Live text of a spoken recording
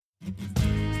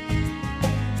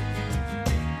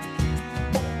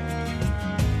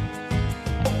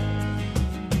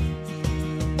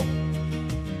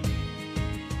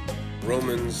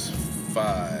Romans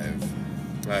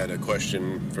 5. I had a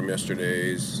question from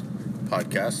yesterday's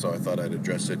podcast, so I thought I'd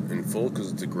address it in full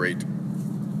because it's a great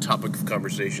topic of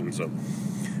conversation. So,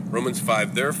 Romans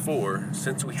 5, therefore,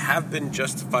 since we have been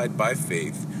justified by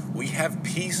faith, we have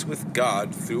peace with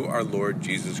God through our Lord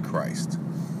Jesus Christ.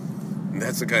 And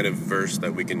that's the kind of verse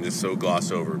that we can just so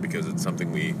gloss over because it's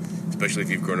something we, especially if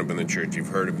you've grown up in the church, you've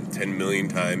heard it 10 million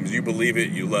times. You believe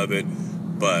it, you love it,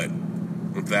 but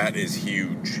that is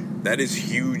huge. That is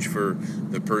huge for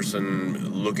the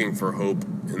person looking for hope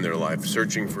in their life,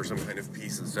 searching for some kind of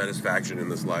peace and satisfaction in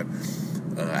this life,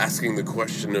 asking the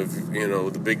question of,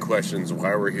 the big questions,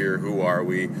 why we're here, who are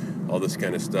we, all this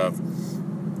kind of stuff,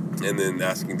 and then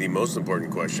asking the most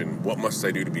important question, what must I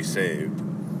do to be saved?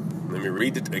 Let me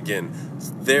read it again.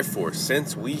 Therefore,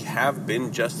 since we have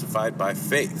been justified by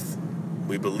faith,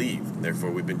 we believe, therefore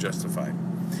we've been justified.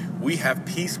 We have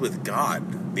peace with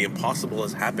God. The impossible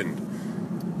has happened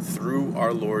through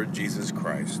our Lord Jesus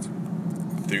Christ,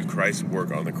 through Christ's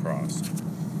work on the cross.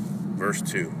 Verse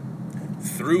 2,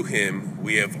 through him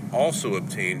we have also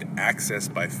obtained access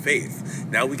by faith.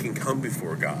 Now we can come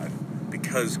before God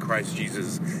because Christ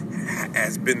Jesus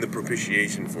has been the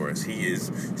propitiation for us.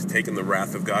 He's taken the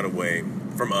wrath of God away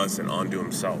from us and onto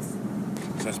himself.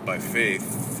 Access by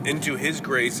faith into his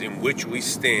grace in which we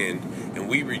stand, and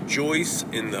we rejoice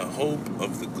in the hope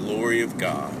of the glory of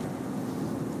God.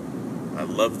 I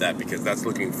love that because that's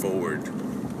looking forward.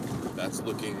 That's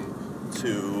looking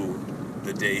to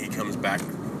the day he comes back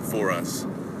for us,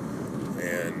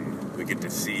 and we get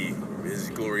to see his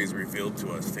glory is revealed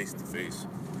to us face to face.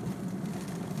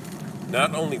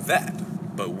 Not only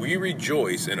that, but we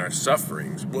rejoice in our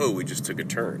sufferings. Whoa, we just took a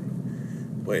turn.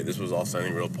 Wait, this was all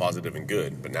sounding real positive and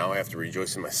good, but now I have to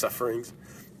rejoice in my sufferings?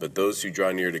 But those who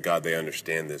draw near to God, they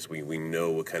understand this. We know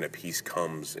what kind of peace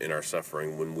comes in our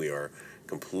suffering when we are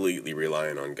completely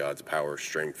relying on God's power,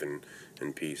 strength,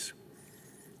 and peace.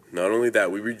 Not only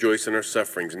that, we rejoice in our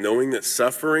sufferings, knowing that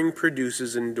suffering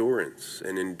produces endurance,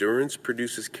 and endurance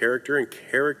produces character, and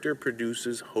character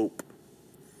produces hope.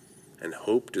 And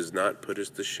hope does not put us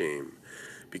to shame,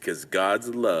 because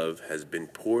God's love has been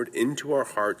poured into our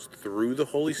hearts through the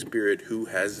Holy Spirit who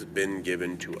has been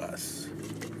given to us.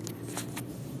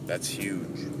 That's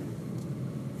huge.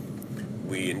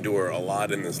 We endure a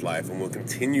lot in this life, and we'll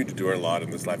continue to endure a lot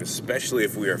in this life, especially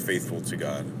if we are faithful to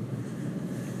God.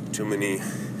 Too many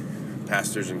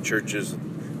pastors and churches,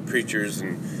 and preachers,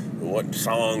 and what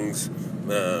songs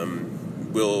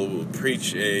will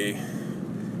preach a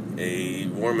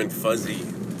warm and fuzzy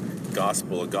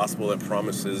gospel, a gospel that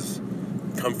promises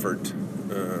comfort,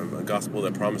 a gospel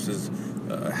that promises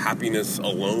happiness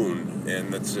alone,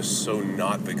 and that's just so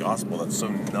not the gospel. That's so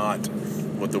not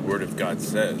what the Word of God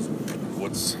says.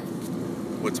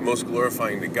 What's most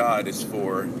glorifying to God is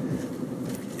for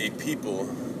a people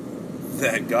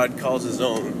that God calls his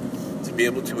own to be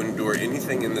able to endure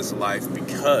anything in this life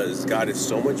because God is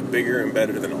so much bigger and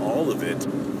better than all of it.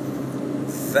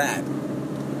 That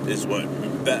is what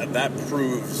that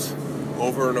proves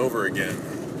over and over again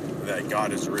that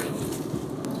God is real.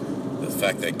 The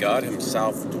fact that God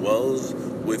himself dwells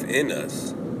within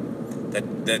us,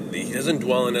 that he doesn't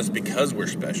dwell in us because we're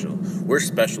special. We're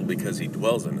special because he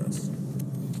dwells in us.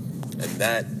 And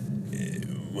that,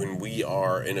 when we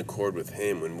are in accord with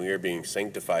him, when we are being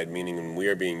sanctified, meaning when we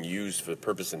are being used for the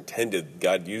purpose intended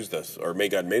God used us, or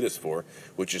God made us for,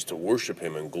 which is to worship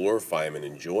him and glorify him and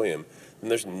enjoy him, then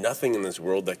there's nothing in this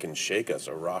world that can shake us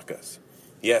or rock us.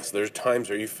 Yes, there's times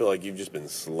where you feel like you've just been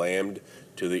slammed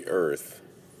to the earth,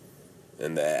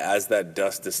 and as that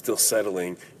dust is still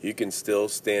settling, you can still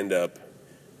stand up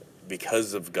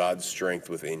because of God's strength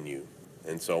within you.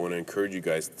 And so I want to encourage you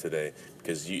guys today,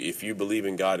 because if you believe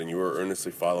in God and you are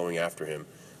earnestly following after him,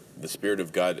 the Spirit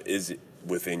of God is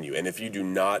within you. And if you do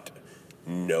not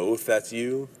know if that's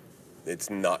you, it's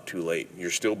not too late.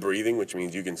 You're still breathing, which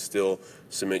means you can still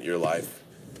submit your life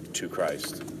to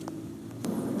Christ.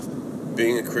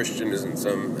 Being a Christian isn't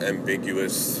some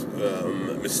ambiguous,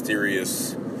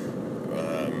 mysterious,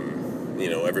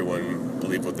 everyone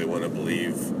believe what they want to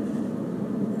believe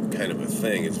kind of a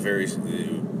thing. It's very...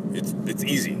 It's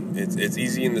easy. It's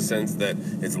easy in the sense that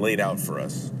it's laid out for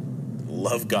us.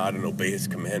 Love God and obey his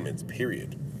commandments,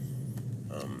 period.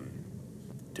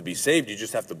 To be saved, you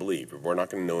just have to believe. We're not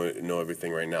going to know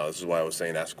everything right now. This is why I was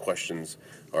saying ask questions,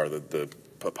 or the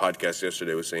podcast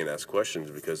yesterday was saying ask questions,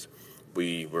 because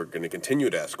we're going to continue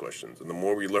to ask questions. And the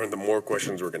more we learn, the more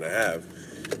questions we're going to have.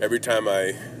 Every time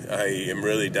I am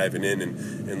really diving in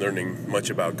and learning much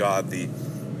about God, the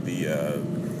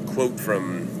quote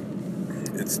from,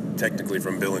 it's technically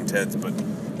from Bill and Ted's, but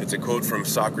it's a quote from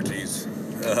Socrates.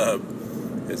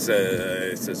 It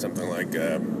says something like,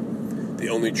 the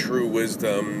only true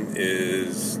wisdom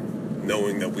is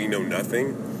knowing that we know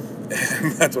nothing.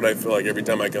 And that's what I feel like every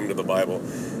time I come to the Bible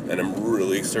and I'm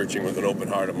really searching with an open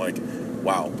heart. I'm like,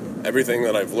 wow, everything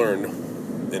that I've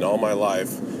learned in all my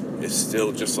life is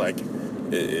still just like,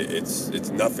 it's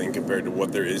nothing compared to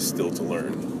what there is still to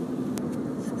learn.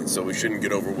 And so we shouldn't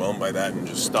get overwhelmed by that and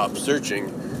just stop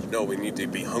searching. No, we need to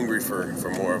be hungry for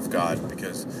more of God,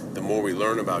 because the more we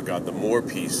learn about God, the more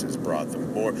peace is brought.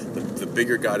 The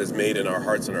bigger God is made in our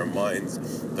hearts and our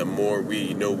minds, the more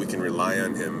we know we can rely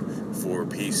on Him for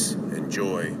peace and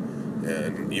joy.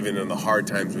 And even in the hard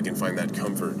times, we can find that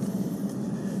comfort.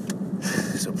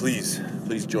 So please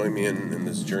join me in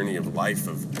this journey of life,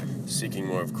 of seeking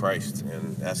more of Christ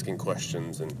and asking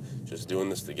questions and just doing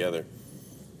this together.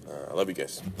 I love you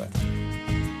guys. Bye.